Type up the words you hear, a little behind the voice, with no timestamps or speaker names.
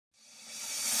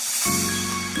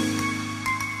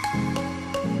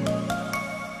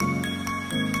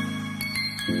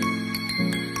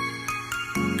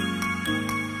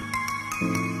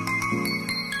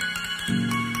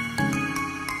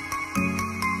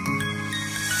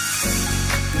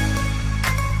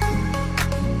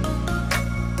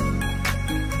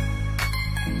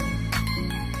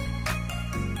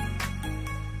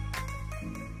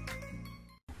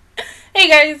Hey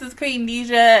guys, it's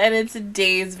Queendija, and in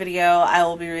today's video, I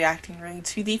will be reacting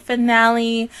to the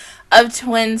finale of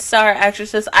Twin Star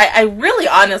Exorcists. I really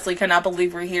honestly cannot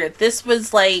believe we're here. This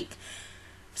was like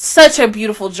such a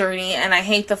beautiful journey, and I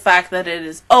hate the fact that it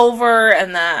is over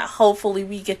and that hopefully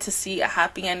we get to see a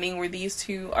happy ending where these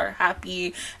two are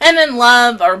happy and in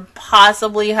love or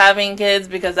possibly having kids,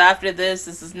 because after this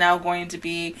is now going to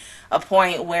be a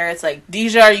point where it's like,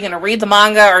 Deja, are you going to read the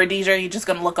manga, or Deja, are you just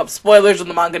going to look up spoilers in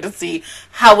the manga to see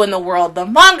how in the world the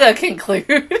manga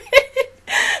concluded?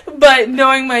 But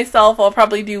knowing myself, I'll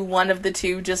probably do one of the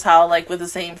two, just how, like, with the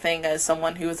same thing as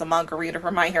someone who is a manga reader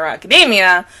for My Hero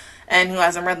Academia and who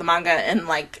hasn't read the manga in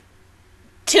like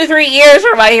 2-3 years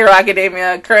for My Hero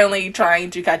Academia, currently trying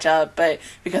to catch up, but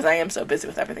because I am so busy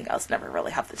with everything else, never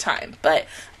really have the time. But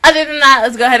other than that,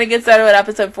 let's go ahead and get started with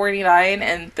episode 49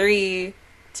 and 3,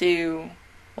 2,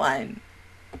 1,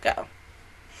 go.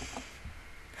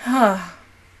 I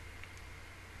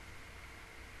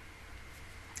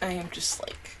am just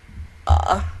like,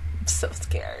 I'm so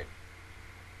scared.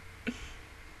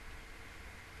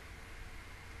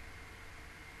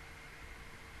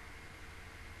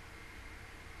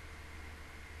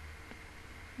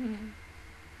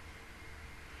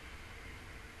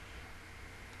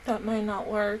 That might not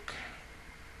work.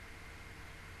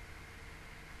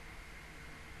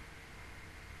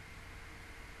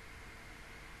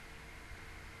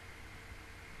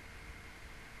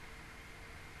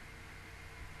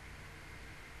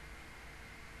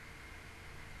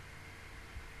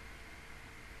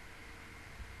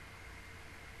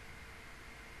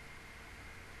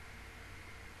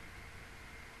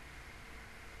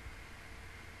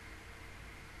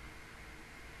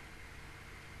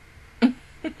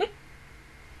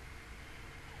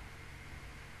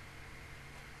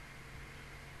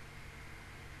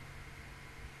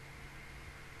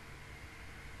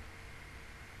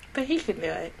 But he can do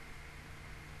it.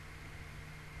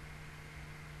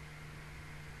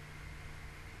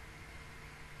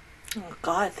 Oh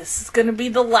god, this is gonna be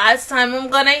the last time I'm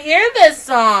gonna hear this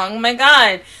song. Oh my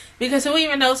god. Because who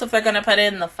even knows if they're gonna put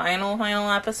it in the final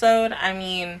episode? I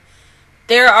mean,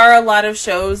 there are a lot of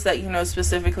shows that, you know,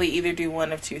 specifically either do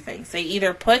one of two things. They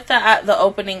either put the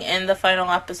opening in the final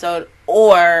episode,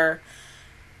 or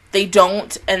they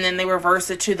don't, and then they reverse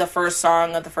it to the first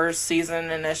song of the first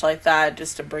season and ish like that,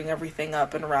 just to bring everything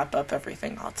up and wrap up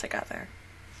everything all together.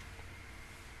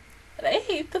 But I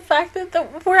hate the fact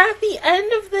that we're at the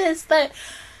end of this, that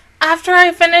after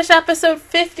I finish episode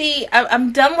 50,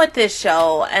 I'm done with this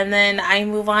show, and then I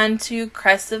move on to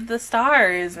Crest of the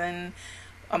Stars, and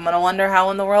I'm gonna wonder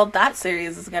how in the world that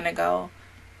series is gonna go.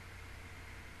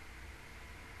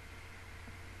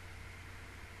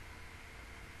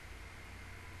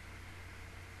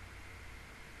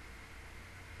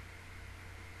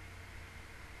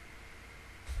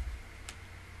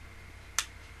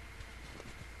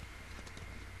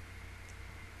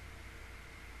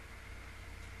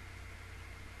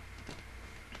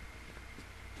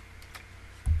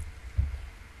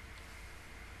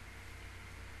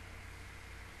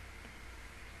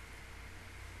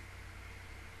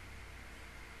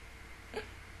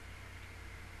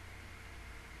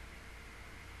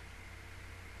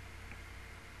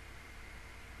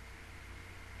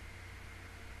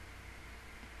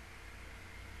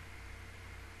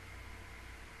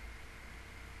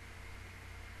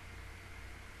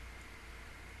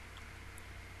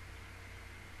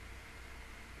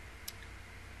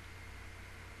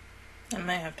 I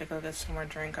might have to go get some more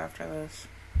drink after this.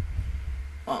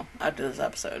 Well, after this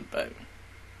episode, but...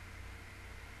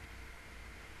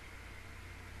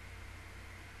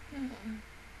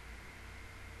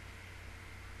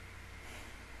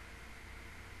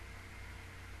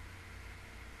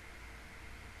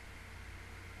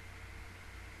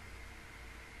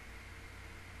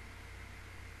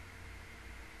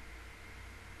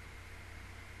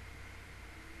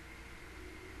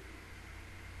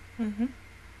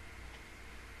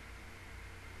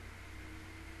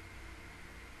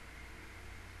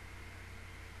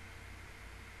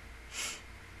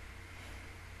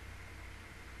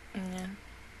 yeah.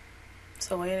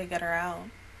 It's a way to get her out.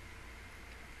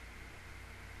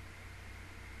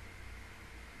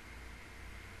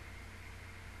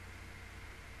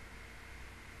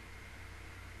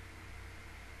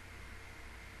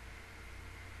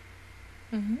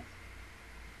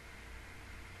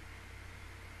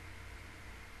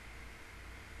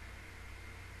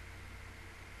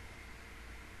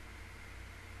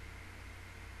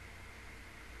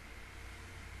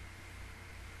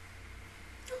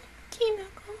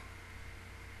 Kinako.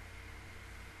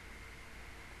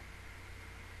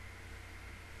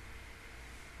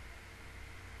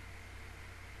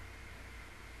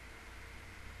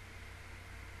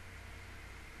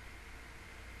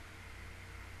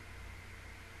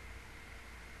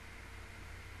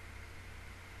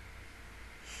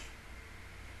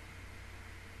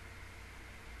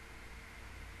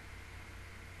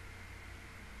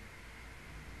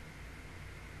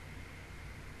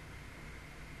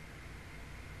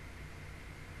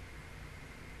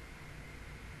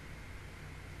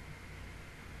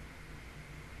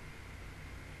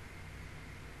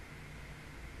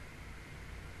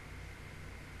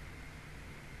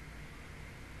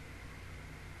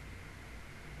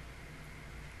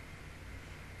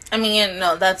 I mean,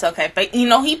 no, that's okay. But, you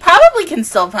know, he probably can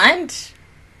still punch.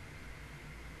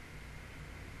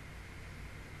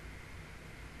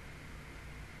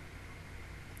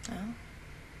 Oh.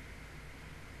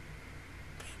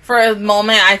 For a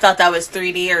moment, I thought that was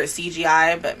 3D or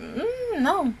CGI, but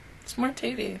no, it's more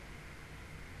 2D.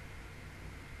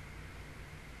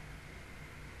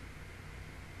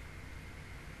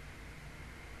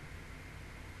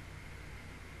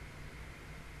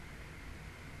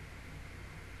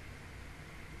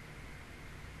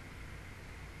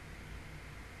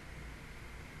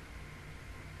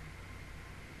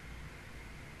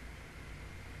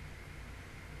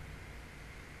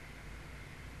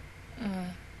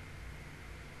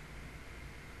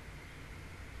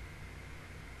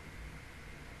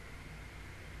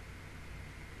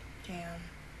 Damn.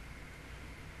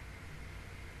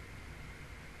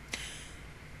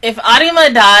 If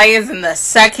Arima dies in the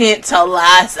second to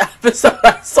last episode,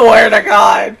 I swear to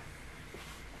God.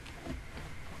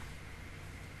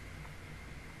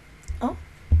 Oh.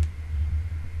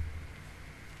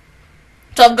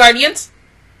 12 Guardians?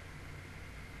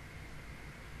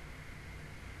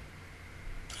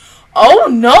 Oh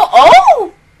no!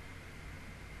 Oh!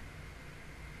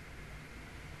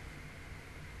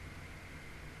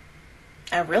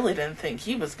 I really didn't think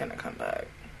he was gonna come back.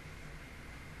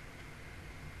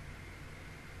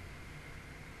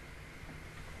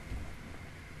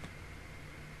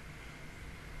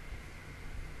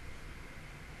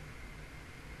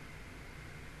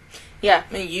 Yeah,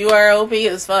 I mean, you are OP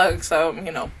as fuck, so,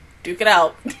 you know, duke it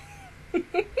out.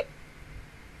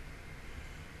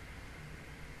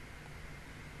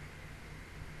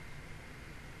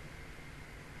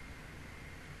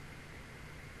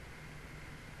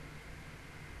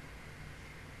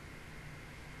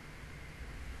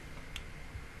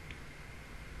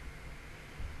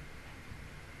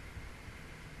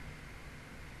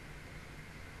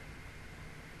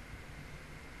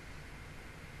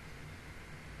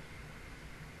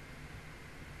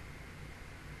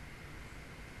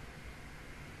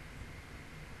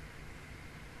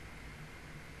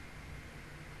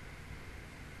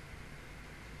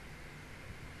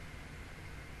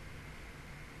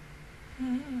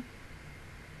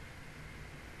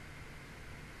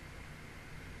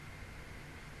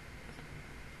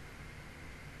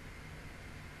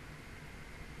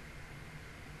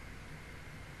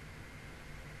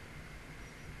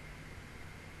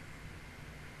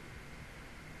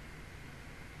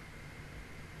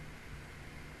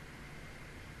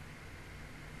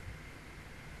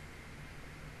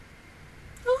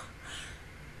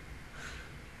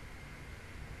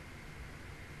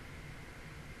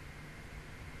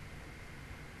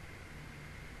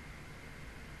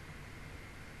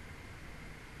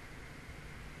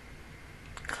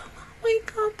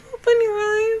 Wake up, open your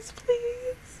eyes,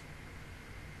 please.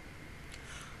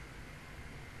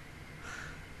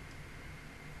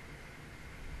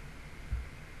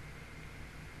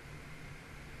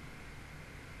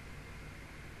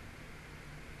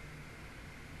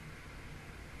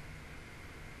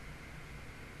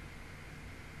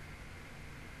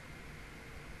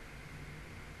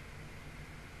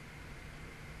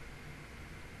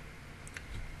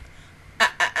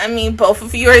 I mean, both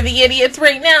of you are the idiots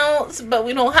right now, but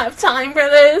we don't have time for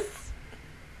this.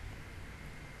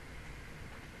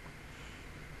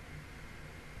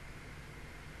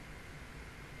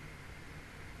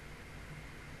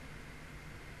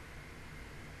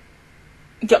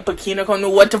 Yeah, but Kinako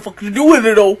know what the fuck to do with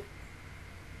it, though.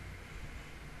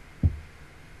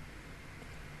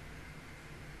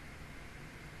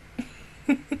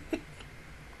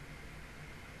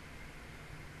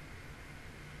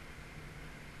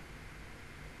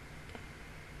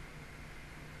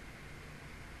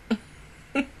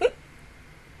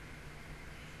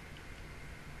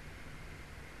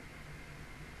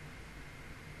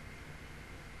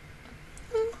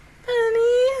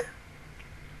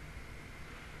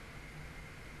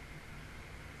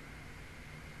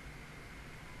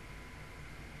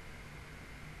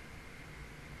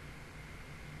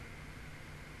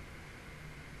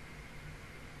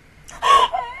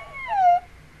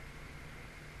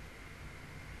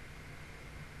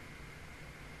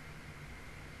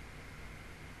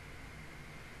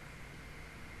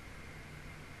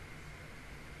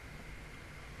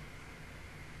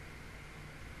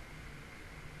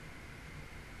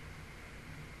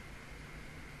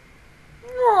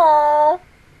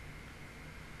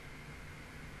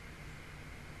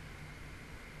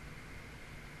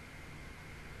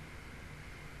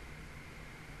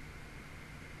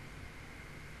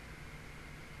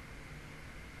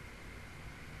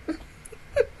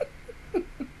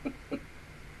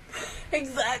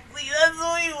 Exactly. That's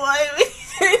why we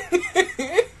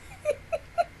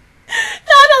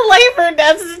not a life or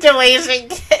death situation,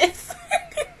 kids.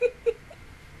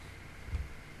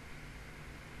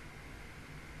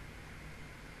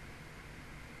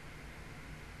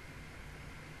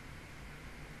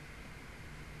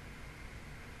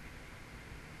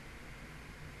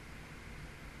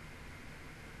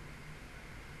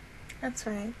 That's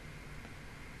right.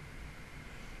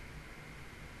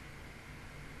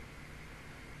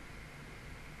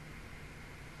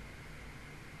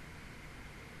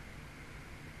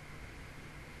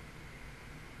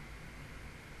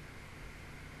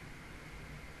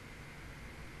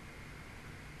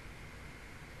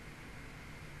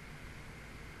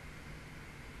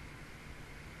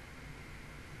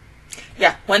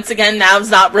 Yeah, once again,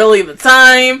 now's not really the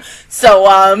time, so,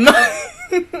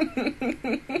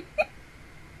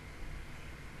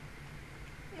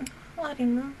 let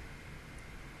him know.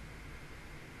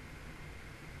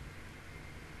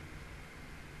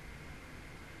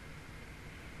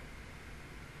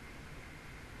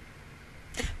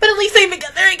 But at least they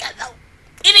together again, though.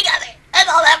 They're together. That's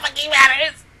all that fucking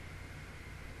matters.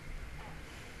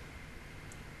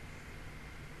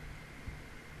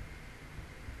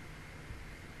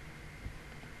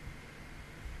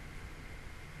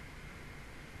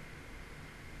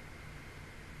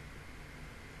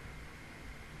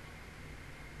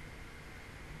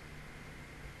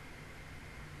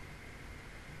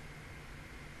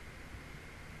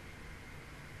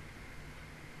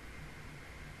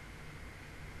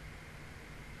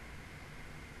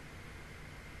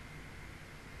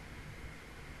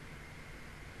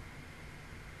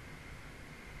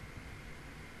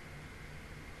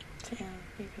 Damn,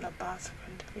 even a boss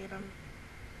couldn't defeat him.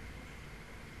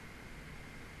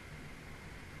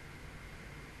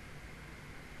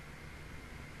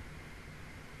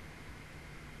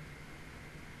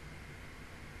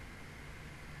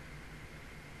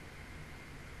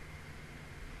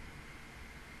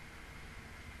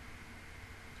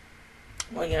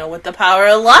 Well, you know, with the power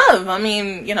of love, I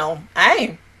mean, you know,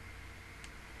 hey.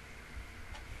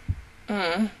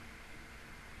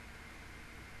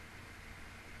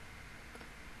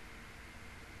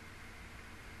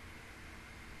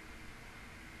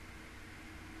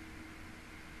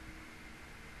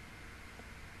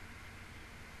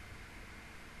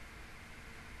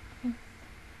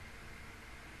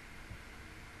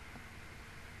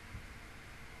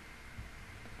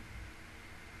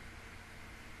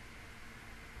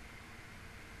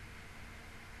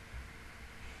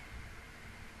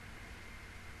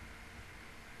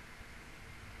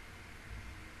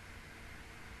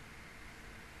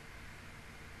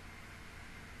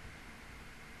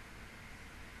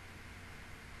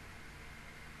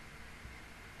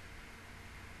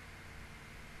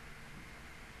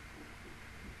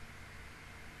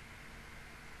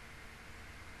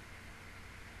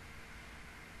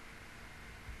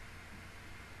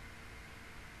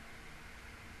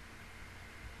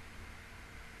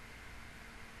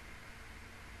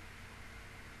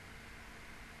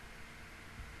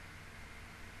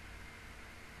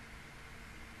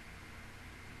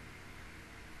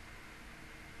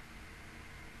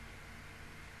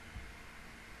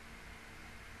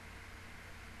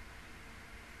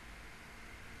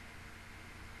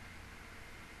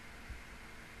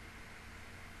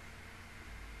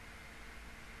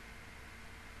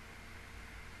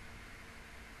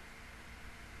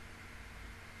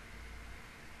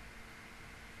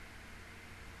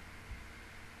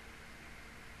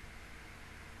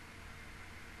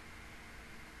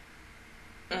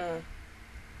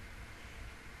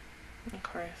 Of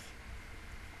course.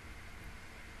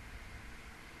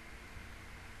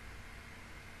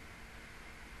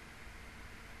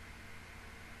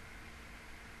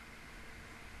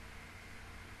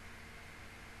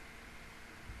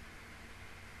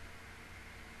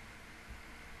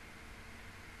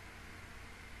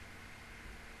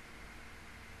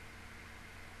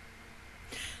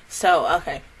 So,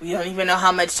 okay, we don't even know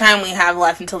how much time we have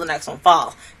left until the next one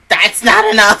falls. That's not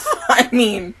enough. I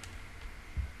mean...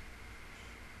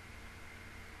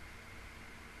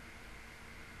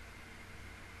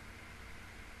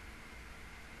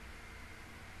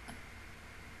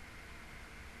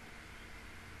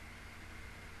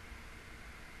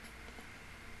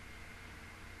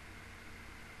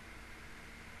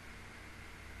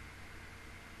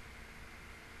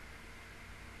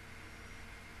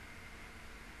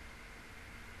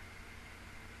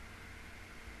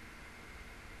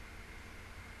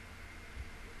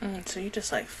 So you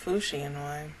just like Fushi and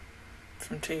wine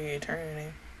from To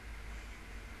Eternity.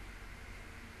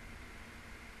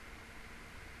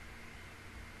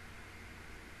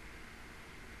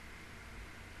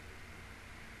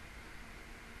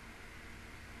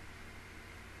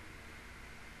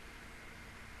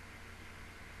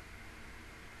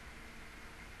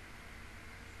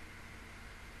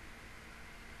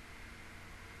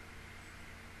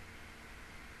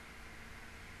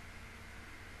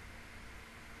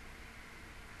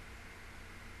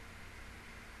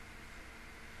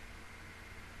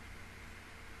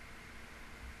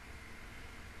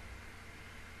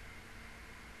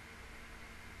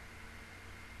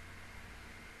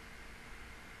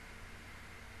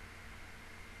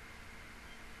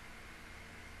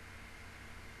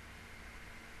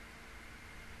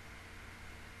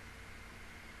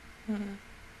 Mm-hmm.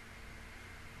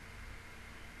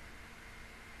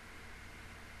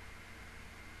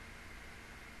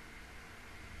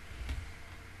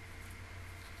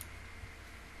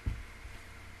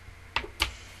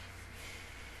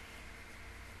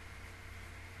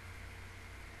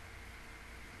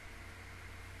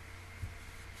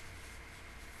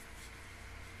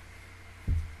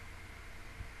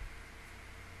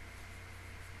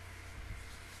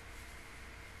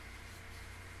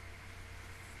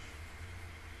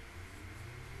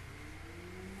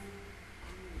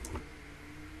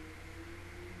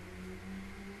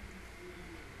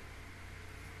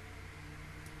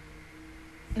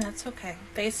 That's okay.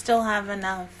 They still have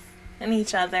enough in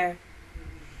each other.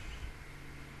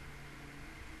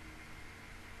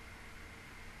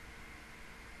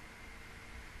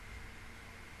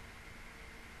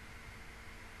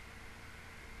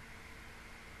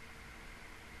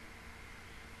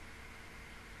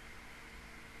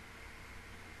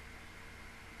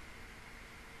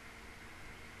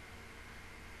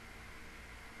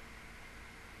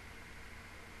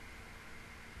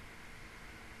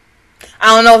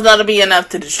 I don't know if that'll be enough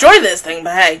to destroy this thing,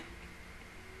 but hey.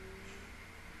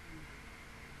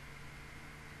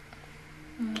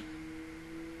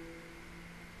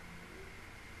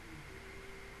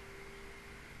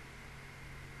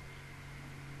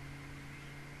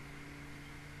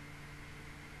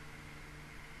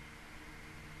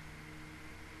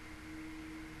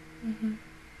 Mm-hmm.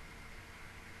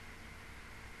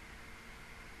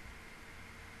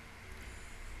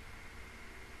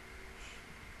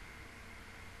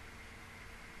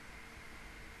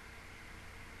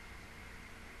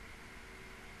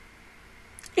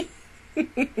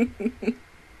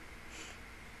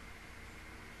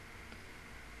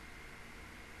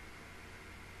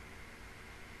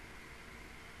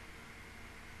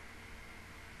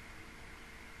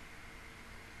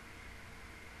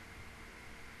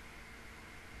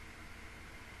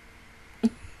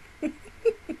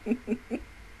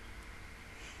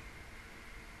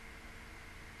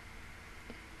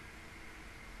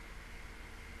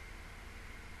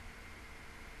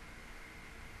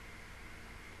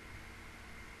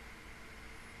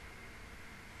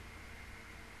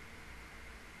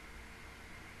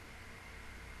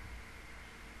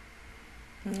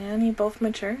 And you both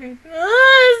matured.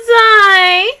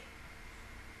 Oh, sigh.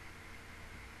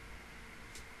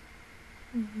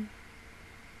 Mm-hmm.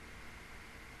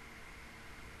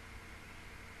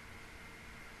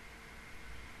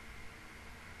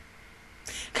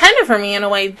 Kind of for me in a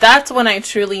way, that's when I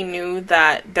truly knew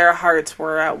that their hearts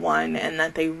were at one and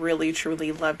that they really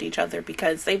truly loved each other,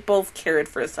 because they both cared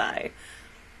for Sai.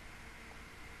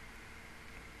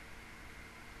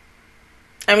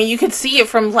 I mean, you could see it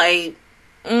from like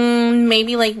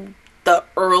maybe like the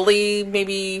early,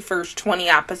 maybe first 20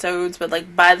 episodes, but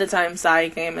like by the time Sai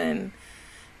came in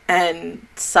and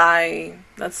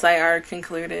that Sai arc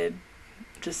concluded,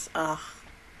 just and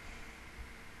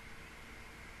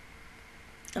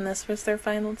this was their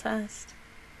final test.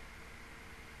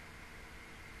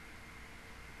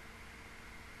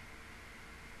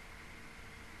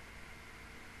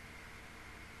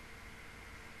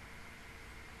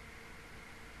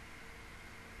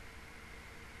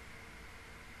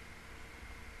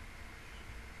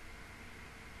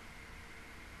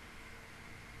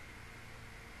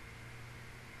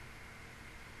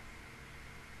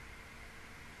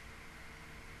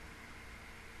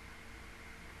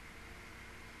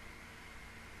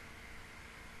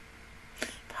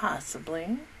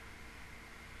 Possibly.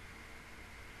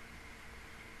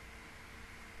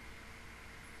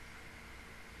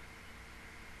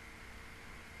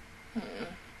 There's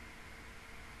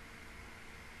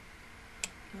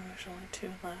only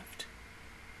 2 left.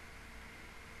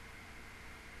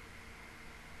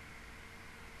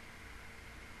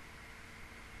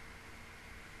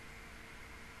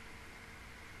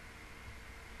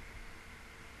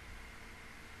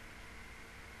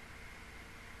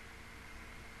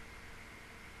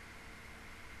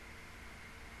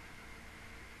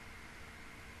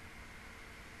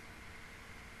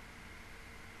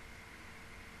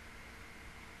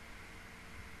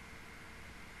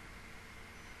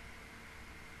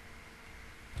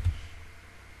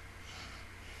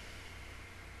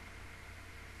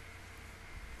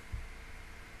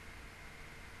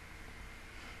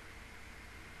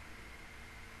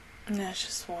 That's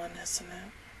just one, isn't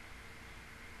it?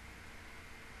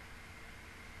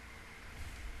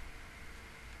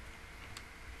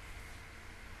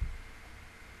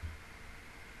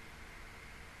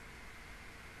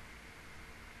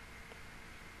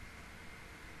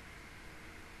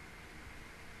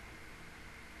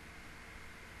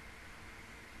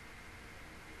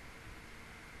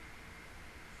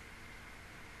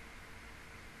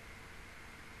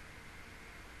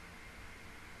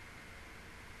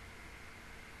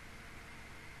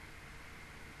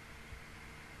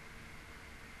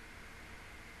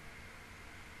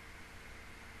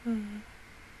 Oh.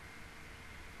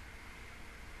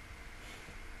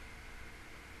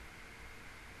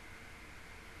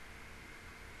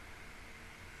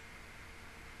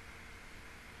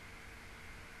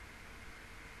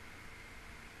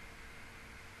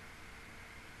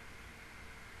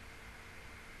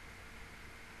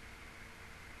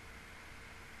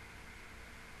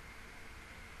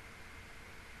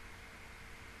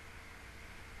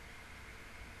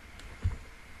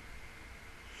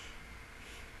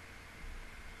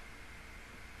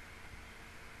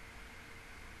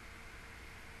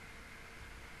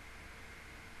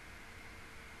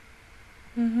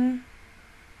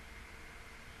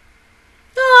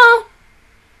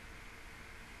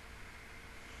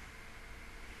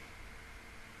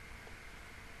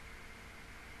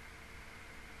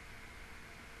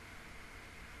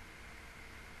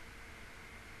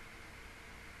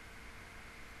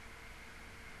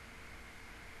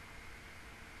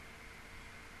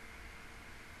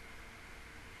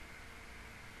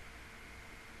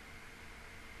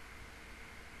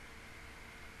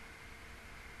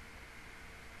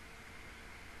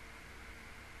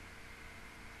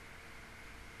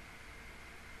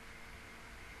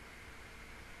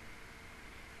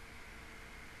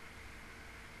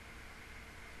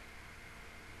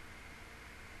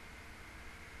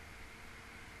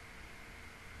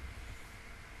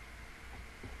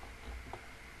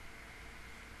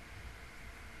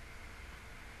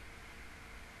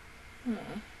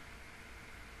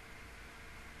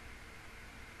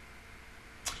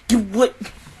 You would.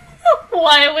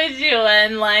 Why would you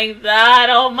end like that?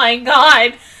 Oh my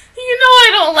god. You know I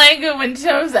don't like it when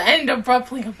shows end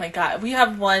abruptly. Oh my god. We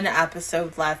have one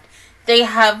episode left. They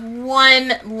have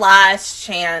one last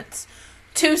chance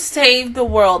to save the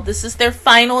world. This is their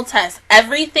final test.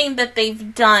 Everything that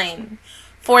they've done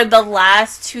for the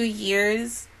last 2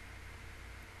 years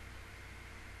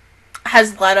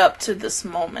has led up to this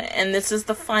moment. And this is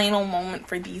the final moment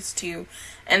for these two.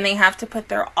 And they have to put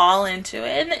their all into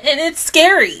it. And it's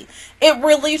scary. It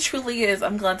really, truly is.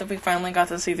 I'm glad that we finally got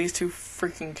to see these two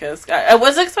freaking kiss. I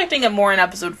was expecting it more in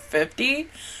episode 50,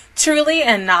 truly,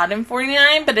 and not in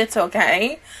 49, but it's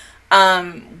okay.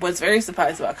 Was very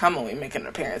surprised about Kamui making an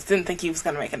appearance. Didn't think he was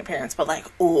going to make an appearance, but like,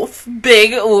 oof.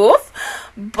 Big oof.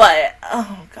 But,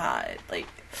 oh god, like,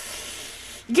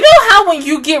 you know how when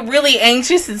you get really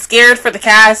anxious and scared for the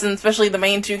cast, and especially the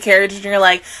main two characters, and you're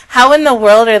like, how in the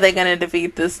world are they going to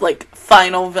defeat this, like,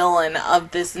 final villain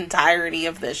of this entirety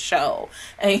of this show?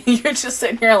 And you're just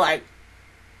sitting here like,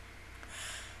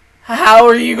 how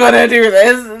are you going to do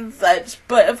this and such?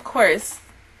 But, of course,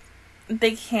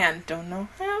 they don't know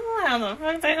how the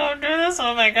fuck they going to do this.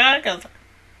 Oh my god, because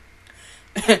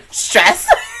stress.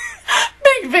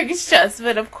 Big stress,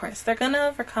 but of course they're gonna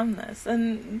overcome this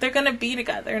and they're gonna be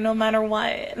together no matter what.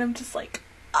 And I'm just like,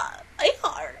 my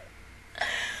heart.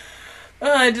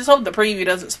 I just hope the preview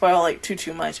doesn't spoil like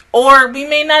too much, or we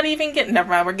may not even get. Never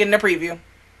mind, we're getting a preview.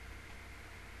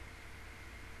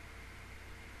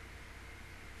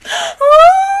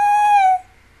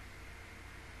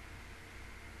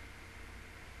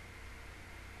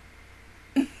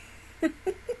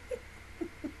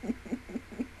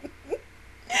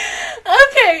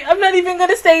 Okay, I'm not even going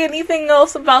to say anything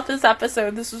else about this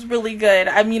episode. This was really good.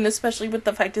 I mean, especially with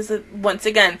the fact is that, once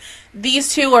again,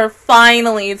 these two are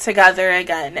finally together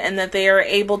again, and that they are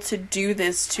able to do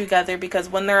this together, because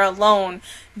when they're alone,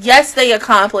 yes, they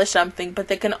accomplish something, but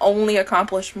they can only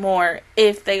accomplish more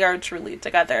if they are truly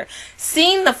together.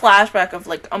 Seeing the flashback of,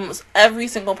 like, almost every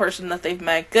single person that they've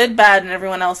met, good, bad, and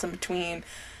everyone else in between,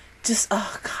 just,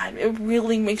 oh god, it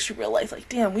really makes you realize, like,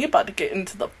 damn, we about to get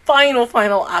into the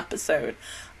final episode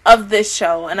of this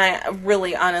show, and I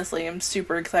really, honestly, am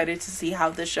super excited to see how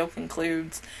this show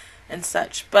concludes and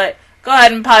such. But go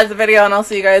ahead and pause the video, and I'll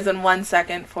see you guys in 1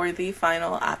 second for the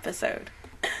final episode.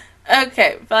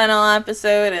 Okay, final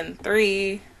episode in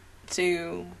 3,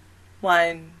 2,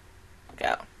 1,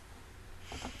 go.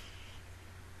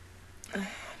 Let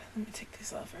me take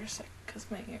these off for a sec. Because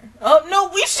my ear. Oh, no,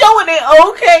 we showing it.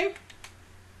 Okay.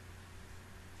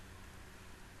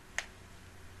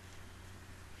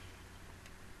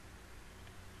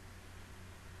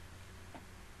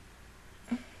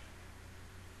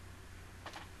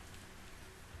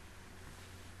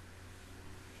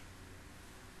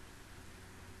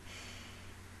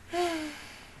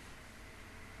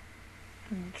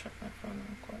 Let me check my phone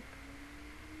real quick.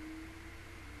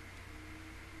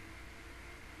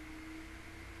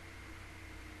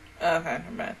 Okay,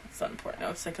 never mind. That's not important. I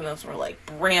was thinking those were like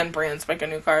brand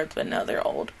spanking new cards, but no, they're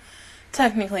old.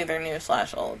 Technically, they're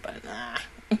new/old, but nah.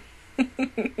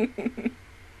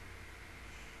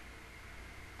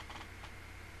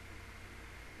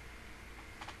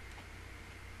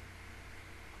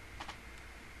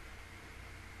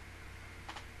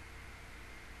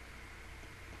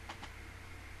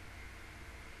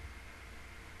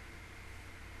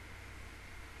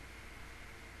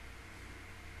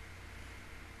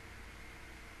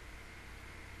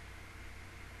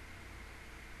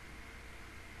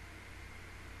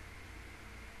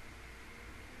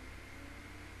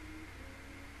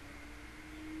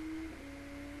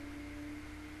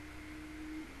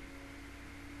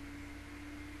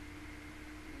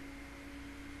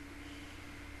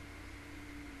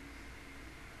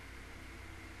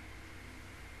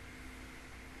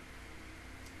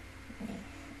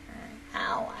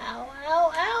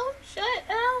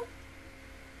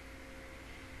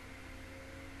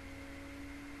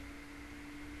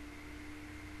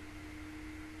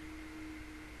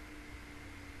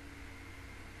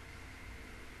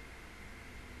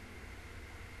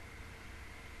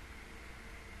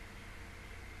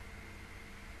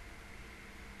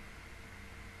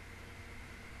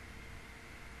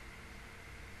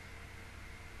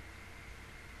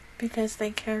 Because they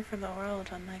care for the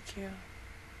world, unlike you.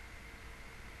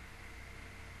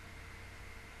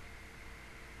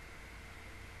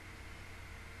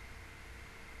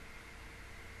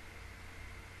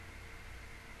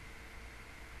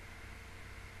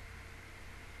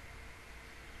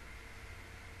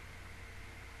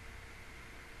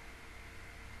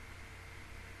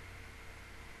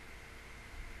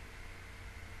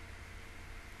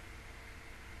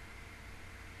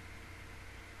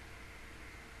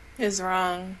 Is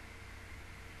wrong.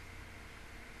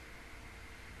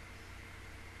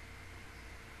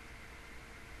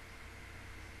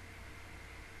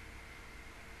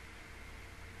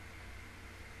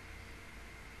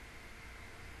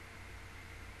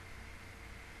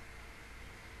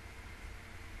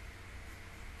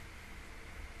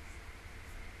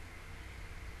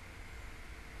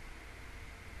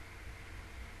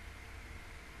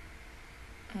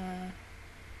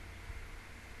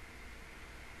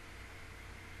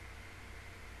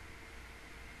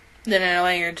 Then in a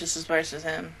way you're just as worse as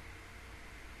him.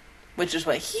 Which is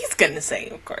what he's gonna say,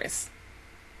 of course.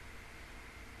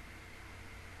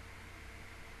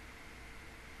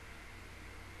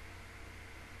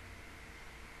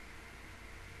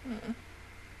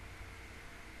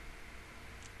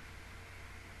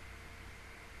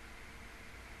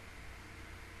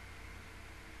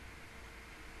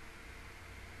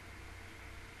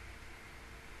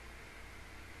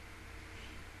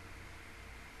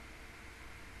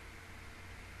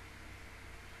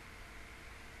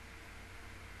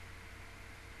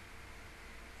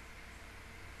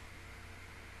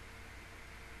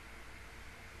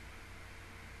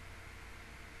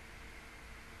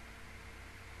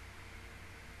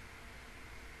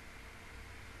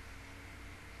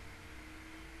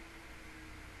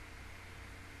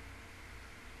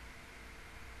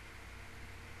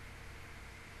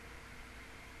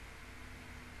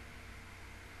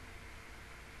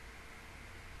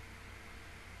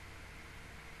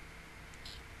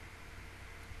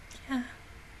 Yeah.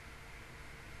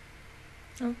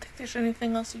 I don't think there's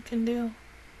anything else you can do.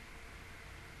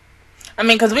 I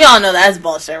mean, because we all know that's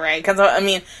bullshit, right? Because, I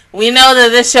mean, we know that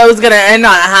this show is going to end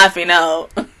on a happy note.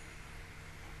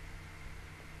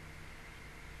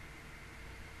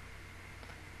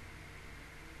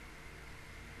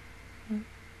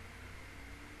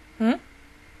 Hmm?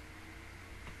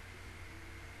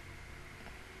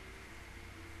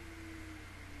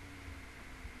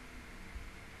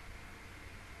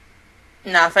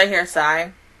 Nah, if I hear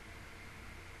sigh.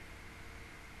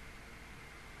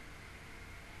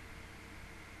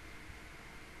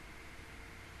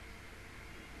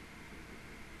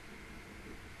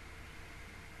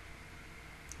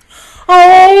 Oh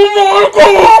my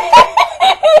god!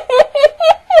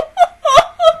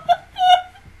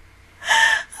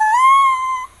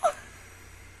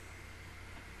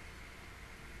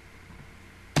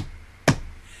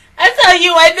 That's how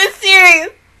you end this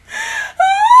series.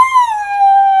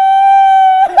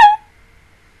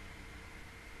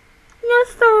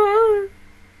 Yes, there is.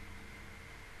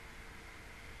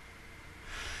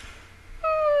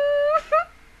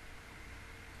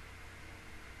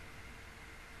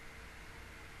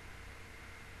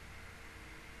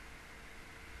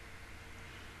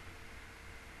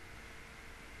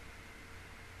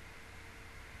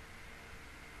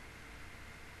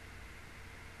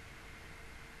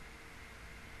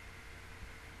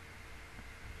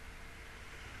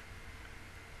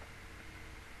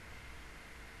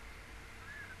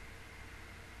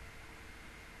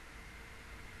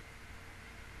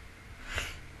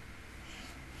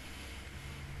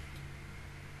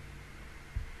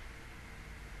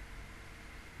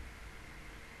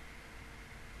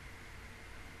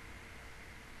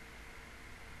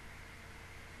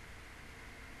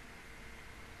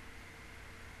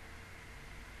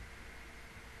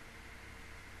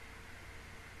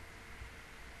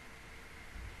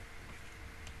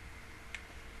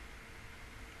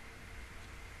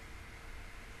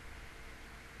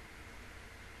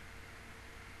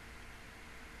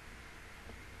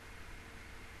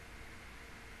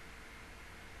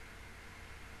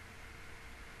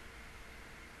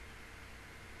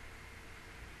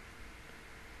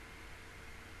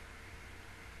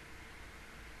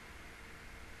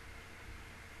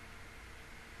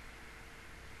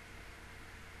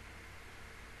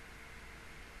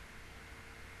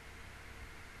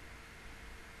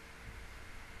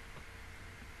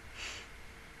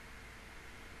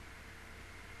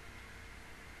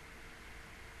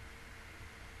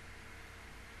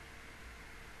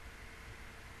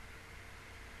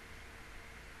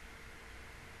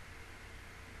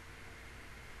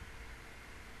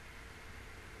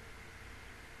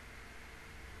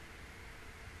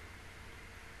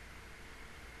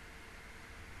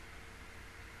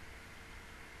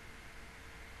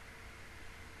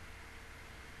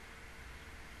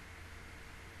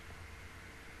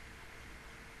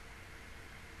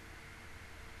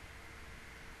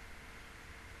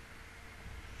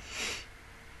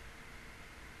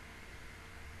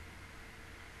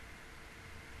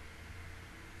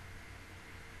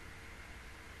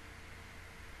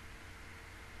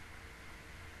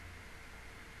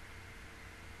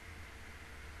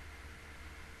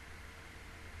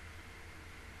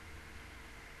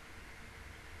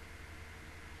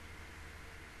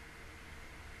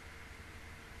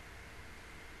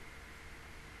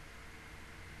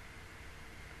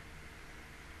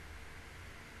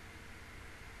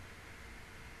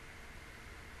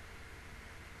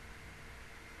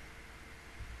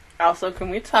 Also, can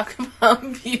we talk about how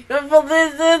beautiful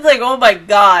this is? Like, oh my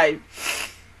god.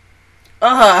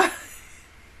 I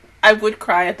would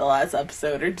cry at the last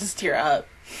episode or just tear up.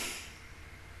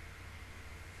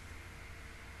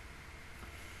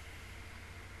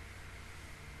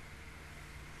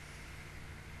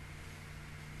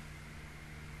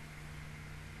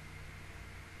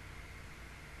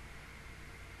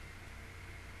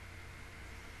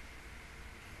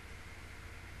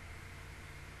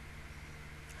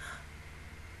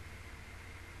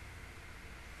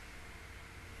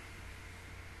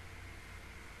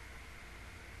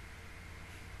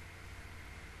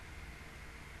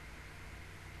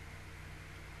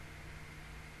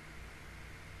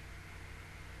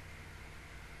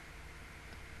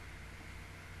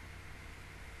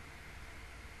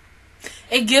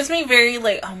 It gives me very,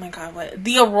 like, oh my god, what?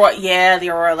 The Aurora, yeah,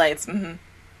 the Aurora lights. Mm-hmm.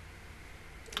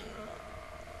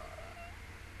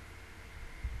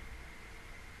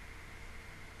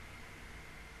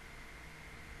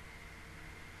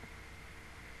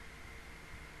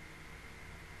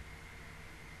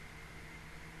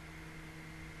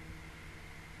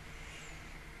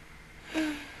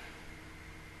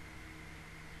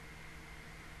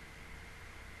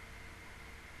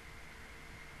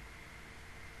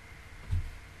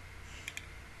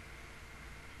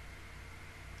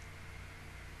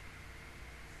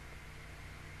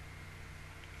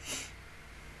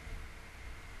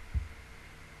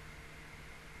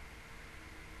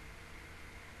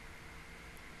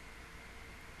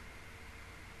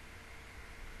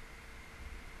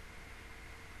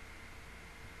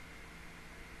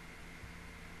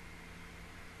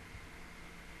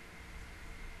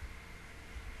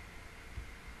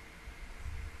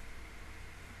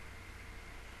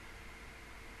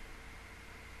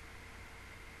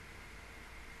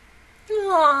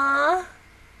 Aww.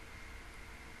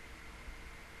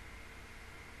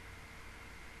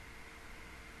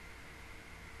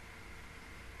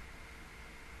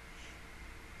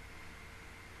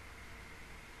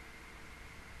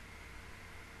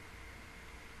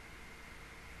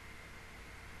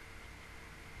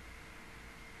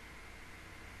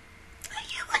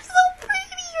 You look so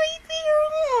pretty right there.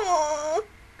 Aww.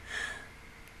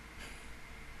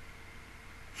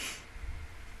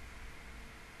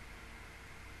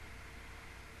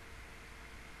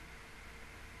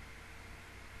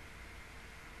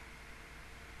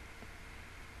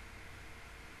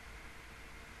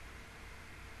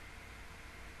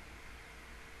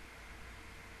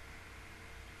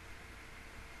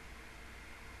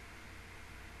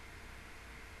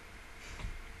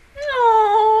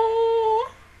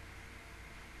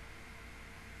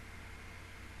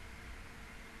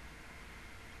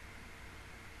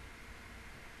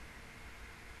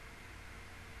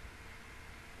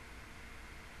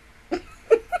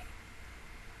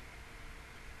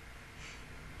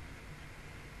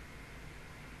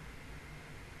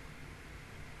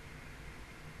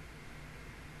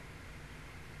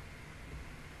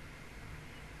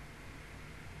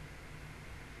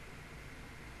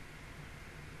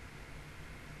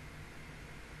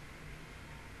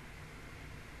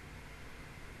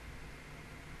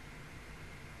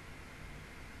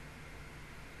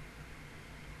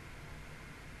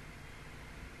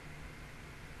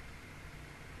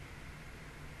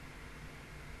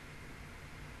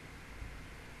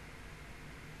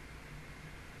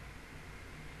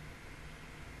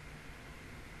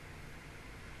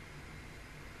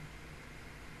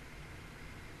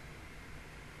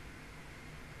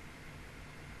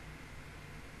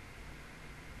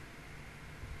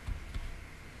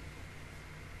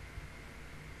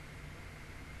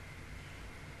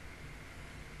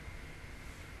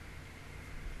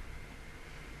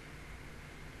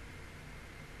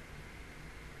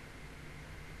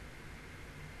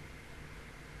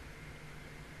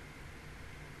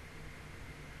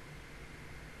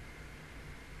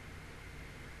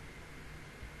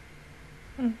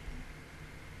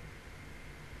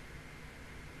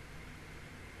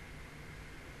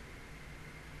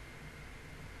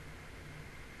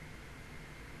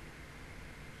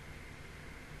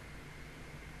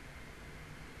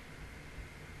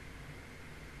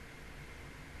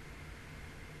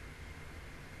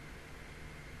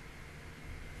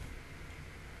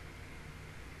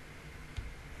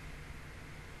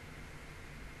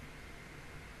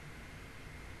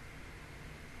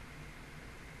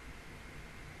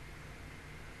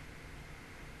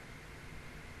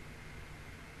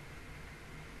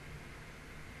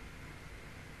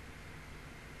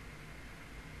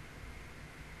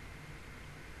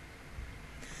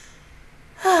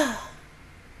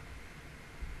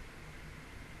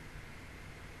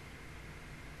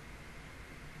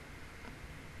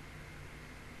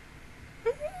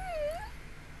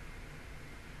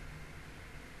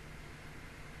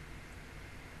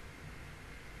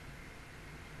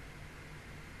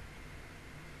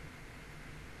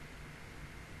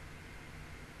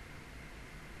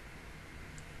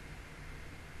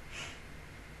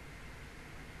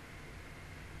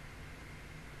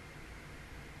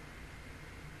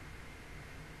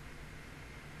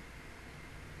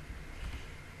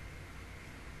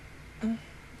 God,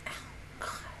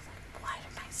 like, why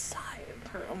did my side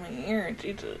hurt on my ear?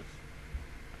 Jesus.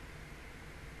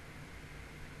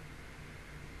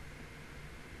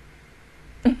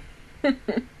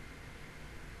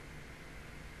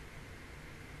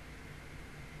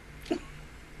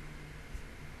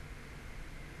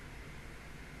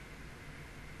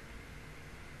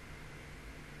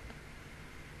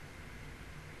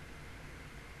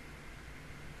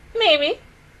 Maybe.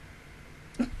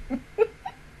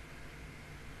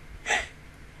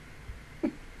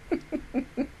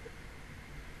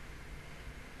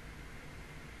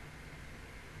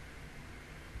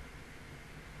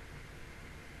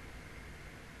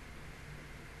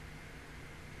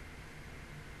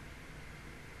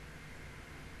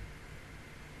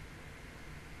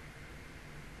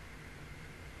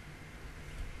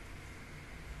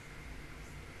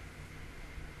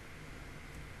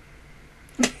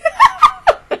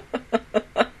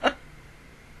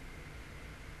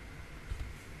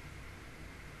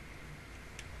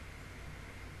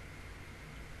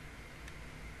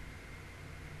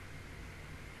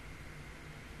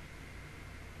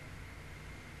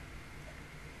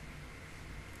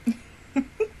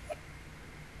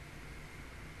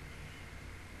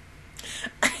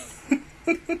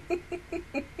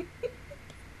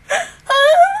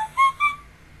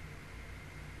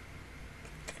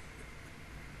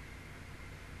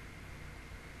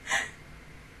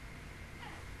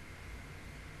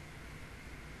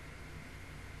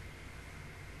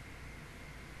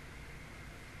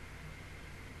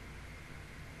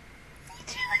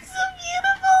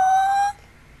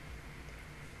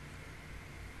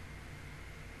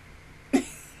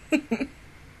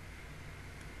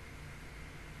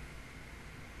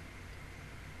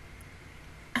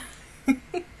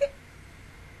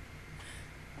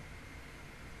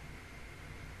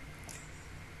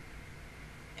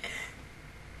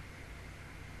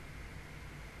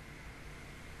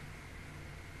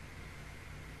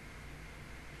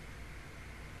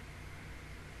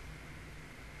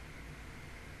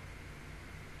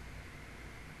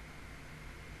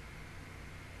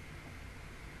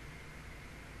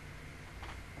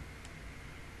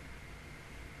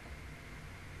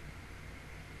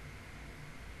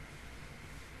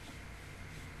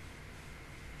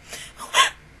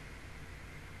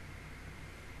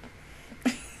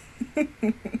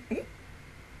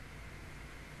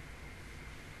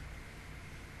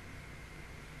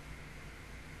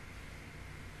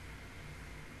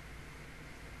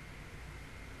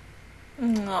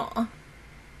 No.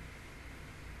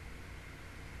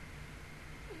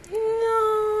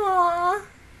 No.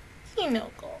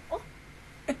 Hinoko.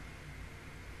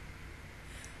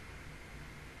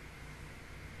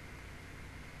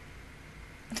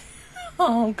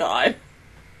 Oh, God.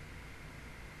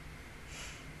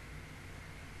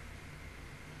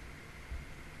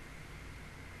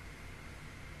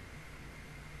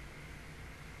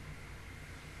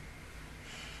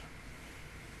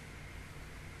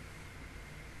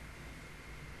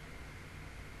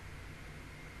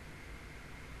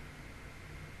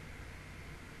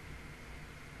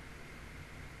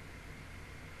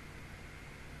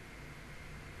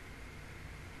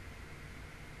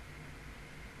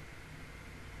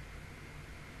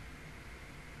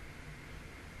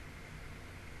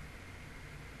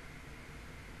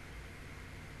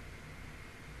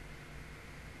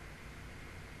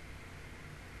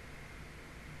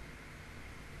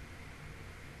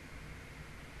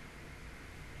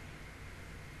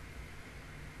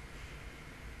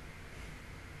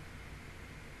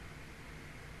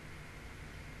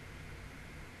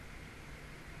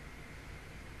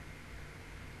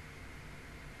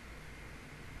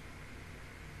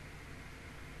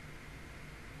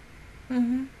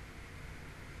 Mm-hmm.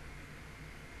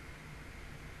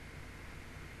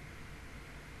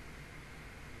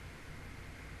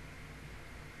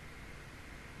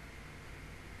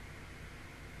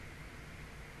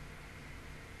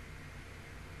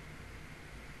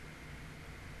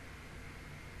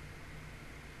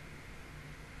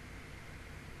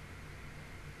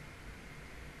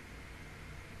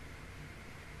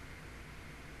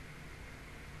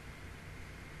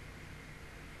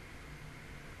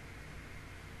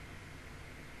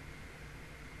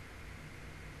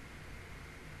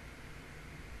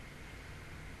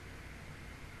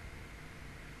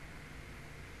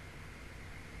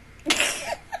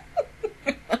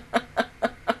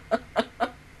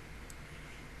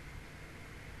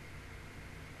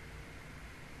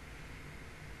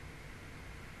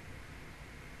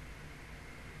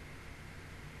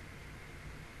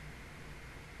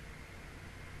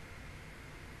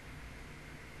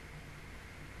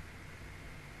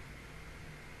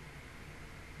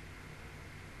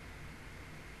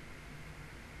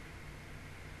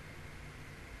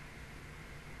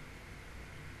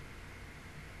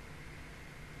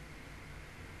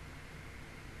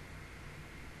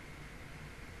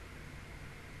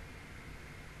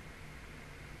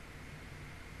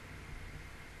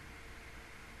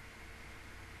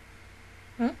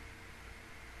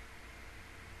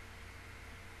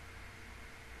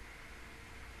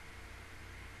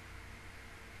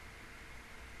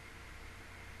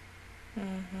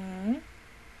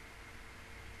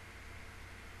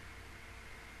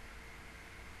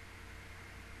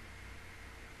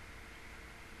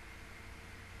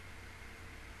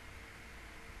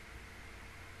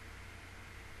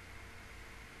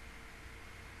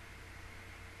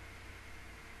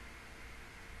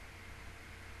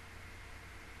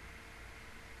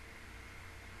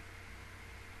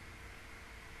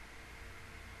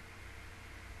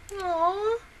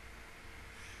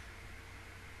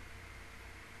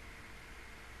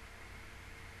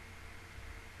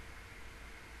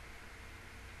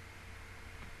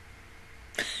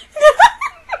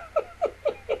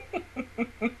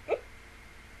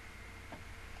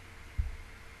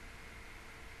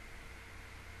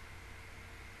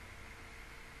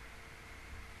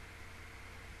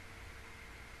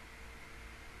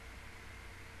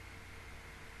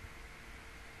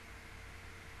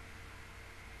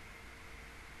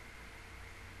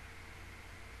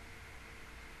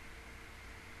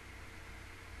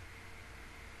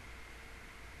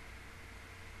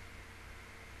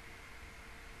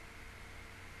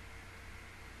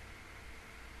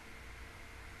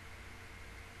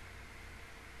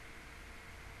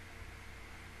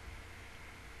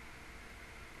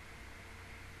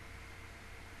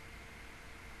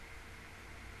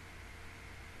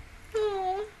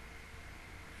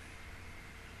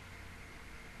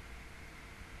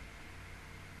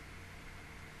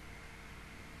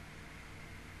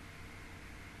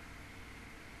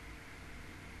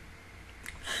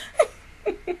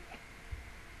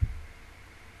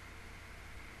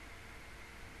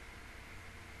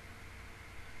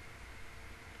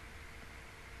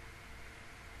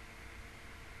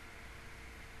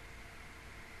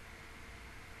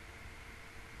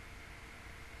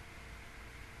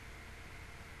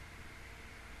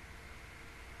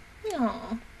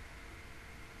 Aw.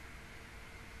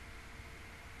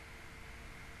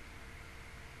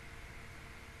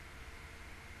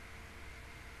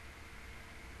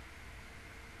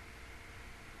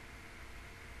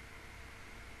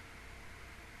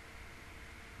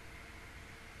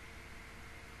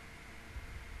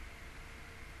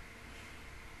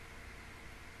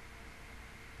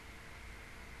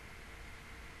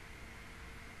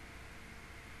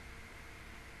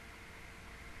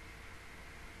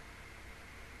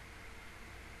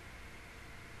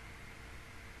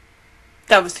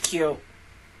 That was cute.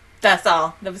 That's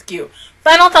all. That was cute.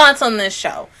 Final thoughts on this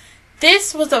show.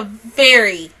 This was a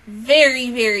very, very,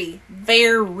 very,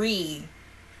 very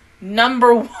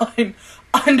number one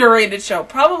underrated show.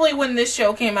 Probably when this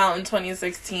show came out in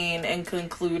 2016 and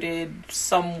concluded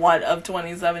somewhat of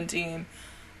 2017.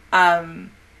 Of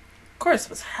course, it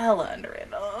was hella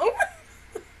underrated.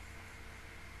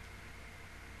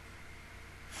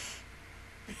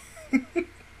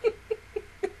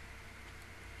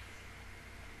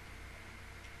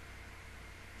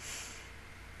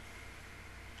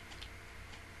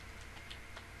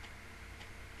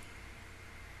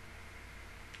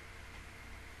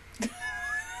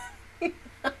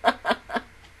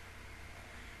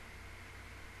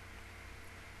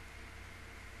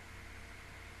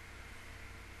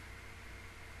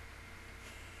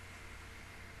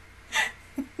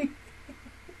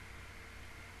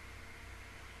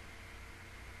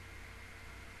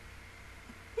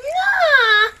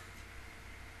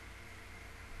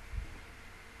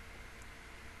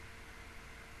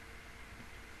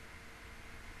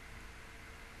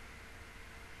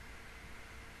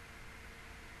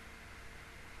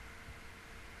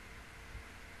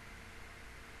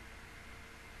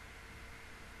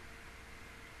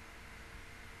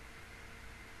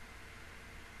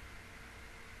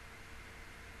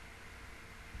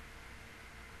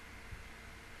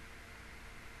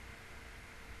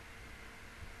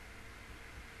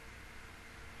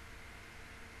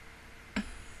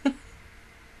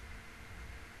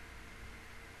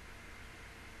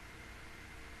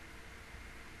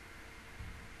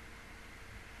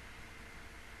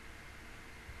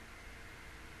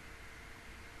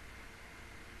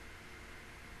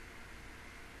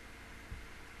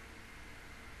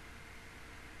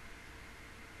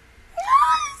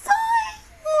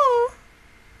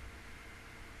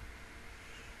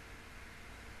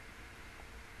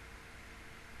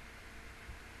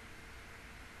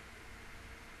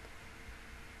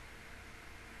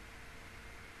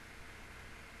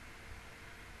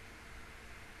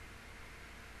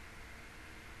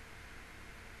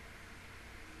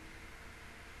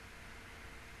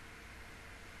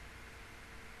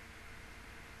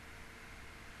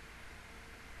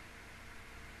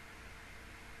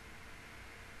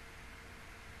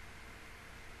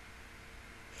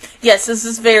 Yes, this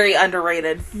is very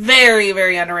underrated. Very,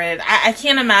 very underrated. I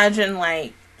can't imagine,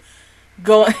 like,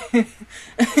 going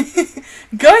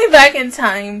going back in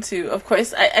time to, of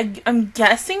course, I'm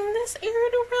guessing this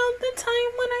aired around the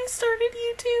time when I started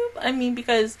YouTube. I mean,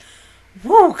 because,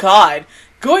 whoa, God.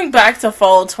 Going back to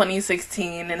fall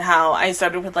 2016 and how I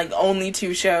started with, like, only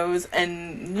 2 shows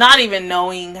and not even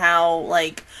knowing how,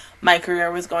 like, my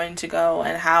career was going to go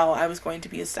and how I was going to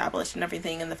be established and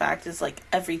everything, and the fact is, like,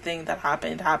 everything that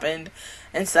happened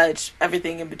and such,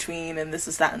 everything in between, and this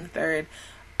is that and the third.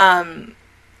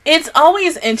 it's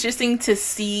always interesting to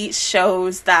see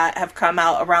shows that have come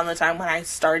out around the time when I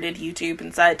started YouTube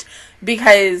and such,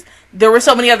 because there were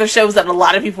so many other shows that a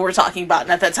lot of people were talking about,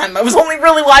 and at that time I was only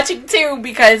really watching 2,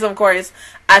 because of course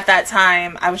at that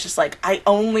time I was just like, I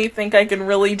only think I can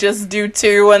really just do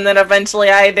 2, and then eventually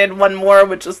I did one more,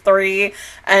 which was 3,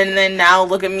 and then now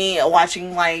look at me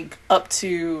watching like up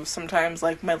to, sometimes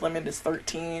like my limit is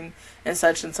 13 and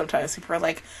such, and sometimes people are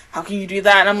like, how can you do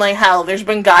that? And I'm like, hell, there's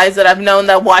been guys that I've known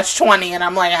that watch 20, and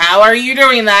I'm like, how are you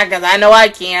doing that? Because I know I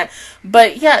can't.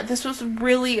 But yeah, this was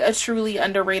really a truly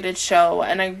underrated show,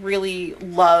 and I really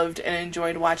loved and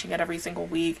enjoyed watching it every single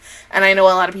week. And I know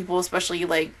a lot of people, especially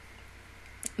like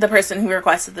the person who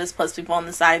requested this, plus people on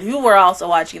the side who were also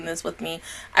watching this with me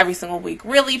every single week,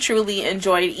 really truly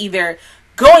enjoyed either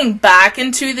going back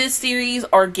into this series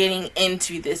or getting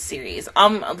into this series.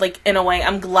 Like, in a way,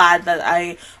 I'm glad that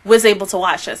I was able to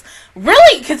watch this.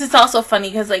 Really, because it's also funny,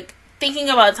 because, like, thinking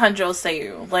about Tanjiro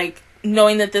Seiyu, like,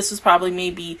 knowing that this was probably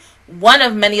maybe one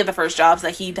of many of the first jobs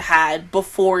that he'd had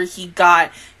before he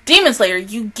got Demon Slayer,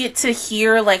 you get to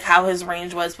hear, like, how his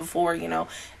range was before, you know,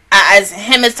 as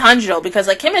him as Tanjiro, because,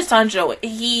 like, him as Tanjiro,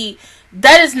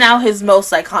 that is now his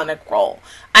most iconic role.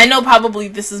 I know probably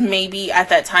this is maybe at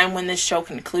that time when this show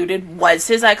concluded was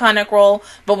his iconic role,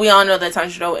 but we all know that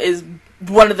Tanjiro is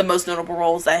one of the most notable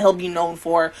roles that he'll be known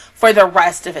for the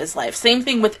rest of his life. Same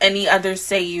thing with any other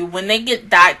Seiyu. When they get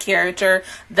that character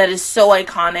that is so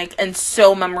iconic and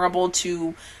so memorable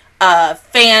to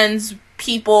fans,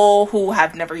 people who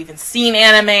have never even seen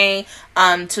anime,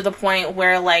 to the point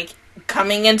where, like,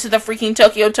 coming into the freaking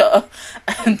Tokyo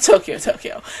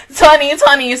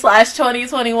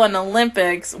 2020/2021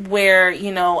 Olympics, where,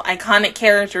 you know, iconic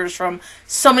characters from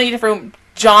so many different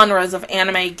genres of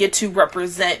anime get to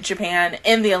represent Japan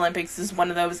in the Olympics, is one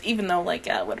of those. Even though, like,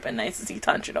 yeah, it would have been nice to see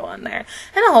Tanjiro on there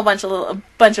and a bunch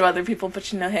of other people,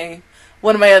 but, you know, hey,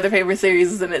 one of my other favorite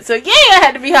series is in it, so yay, I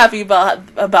had to be happy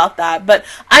about that. But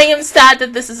I am sad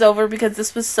that this is over, because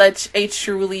this was such a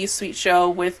truly sweet show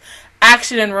with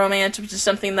action and romance, which is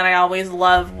something that I always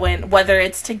love, whether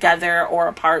it's together or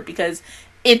apart, because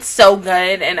it's so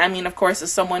good. And I mean, of course,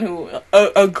 as someone who,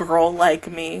 a girl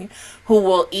like me, who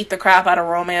will eat the crap out of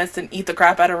romance and eat the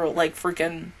crap out of, like,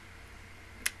 freaking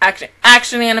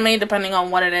action anime, depending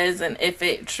on what it is, and if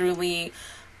it truly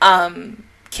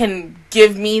can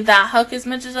give me that hook as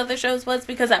much as other shows was.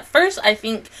 Because at first, I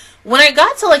think when I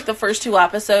got to, like, the first 2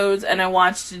 episodes and I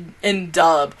watched it in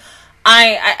dub,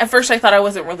 at first I thought I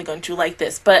wasn't really going to like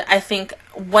this, but I think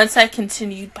once I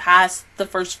continued past the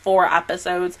first 4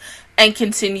 episodes and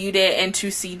continued it, and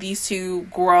to see these 2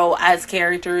 grow as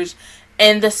characters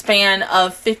in the span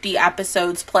of 50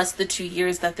 episodes plus the 2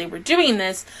 years that they were doing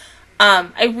this,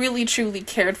 I really truly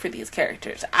cared for these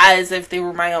characters as if they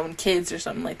were my own kids or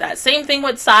something like that. Same thing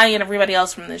with Sai and everybody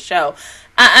else from this show.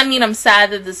 I mean, I'm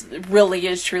sad that this really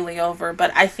is truly over,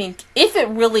 but I think if it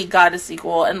really got a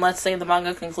sequel, and let's say the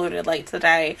manga concluded like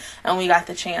today and we got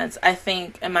the chance, I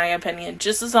think, in my opinion,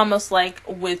 just as almost like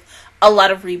with a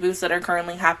lot of reboots that are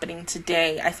currently happening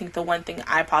today, I think the one thing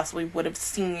I possibly would have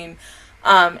seen,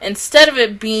 instead of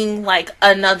it being like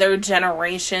another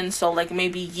generation, so like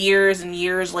maybe years and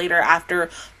years later after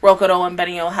Rokudo and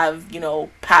Benio have, you know,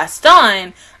 passed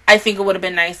on, I think it would have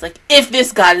been nice, like, if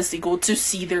this got a sequel, to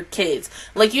see their kids.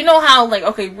 Like, you know how, like,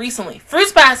 okay, recently,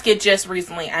 Fruits Basket just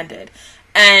recently ended.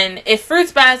 And if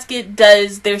Fruits Basket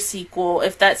does their sequel,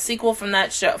 if that sequel from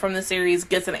that show, from the series,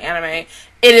 gets an anime,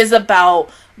 it is about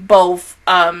both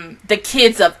the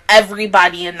kids of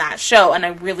everybody in that show, and I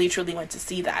really truly want to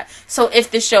see that. So if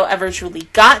this show ever truly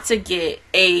got to get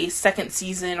a second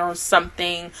season or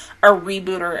something, or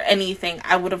reboot or anything,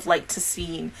 I would have liked to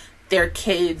see their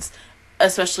kids,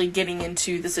 especially getting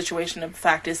into the situation of the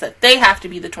fact is that they have to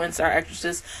be the twin star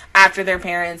actresses after their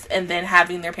parents, and then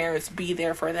having their parents be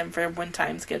there for them for when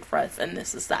times get rough. And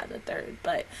this is that the third.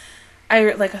 But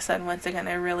like I said, once again,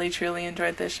 I really truly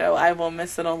enjoyed this show. I will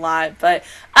miss it a lot. But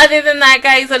other than that,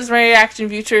 guys, that is my reaction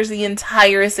features the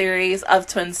entire series of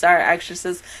Twin Star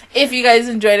Actresses. If you guys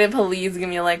enjoyed it, please give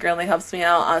me a like. It really helps me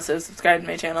out. Also, subscribe to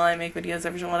my channel. I make videos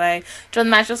every single day. Join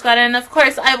the Match Squad. And of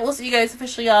course, I will see you guys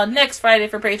officially on next Friday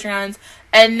for Patreons,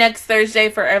 and next Thursday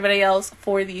for everybody else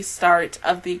for the start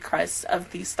of the Crest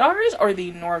of the Stars, or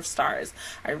the North Stars.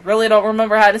 I really don't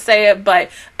remember how to say it,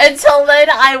 but until then,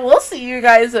 I will see you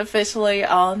guys officially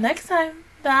all next time.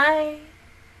 Bye!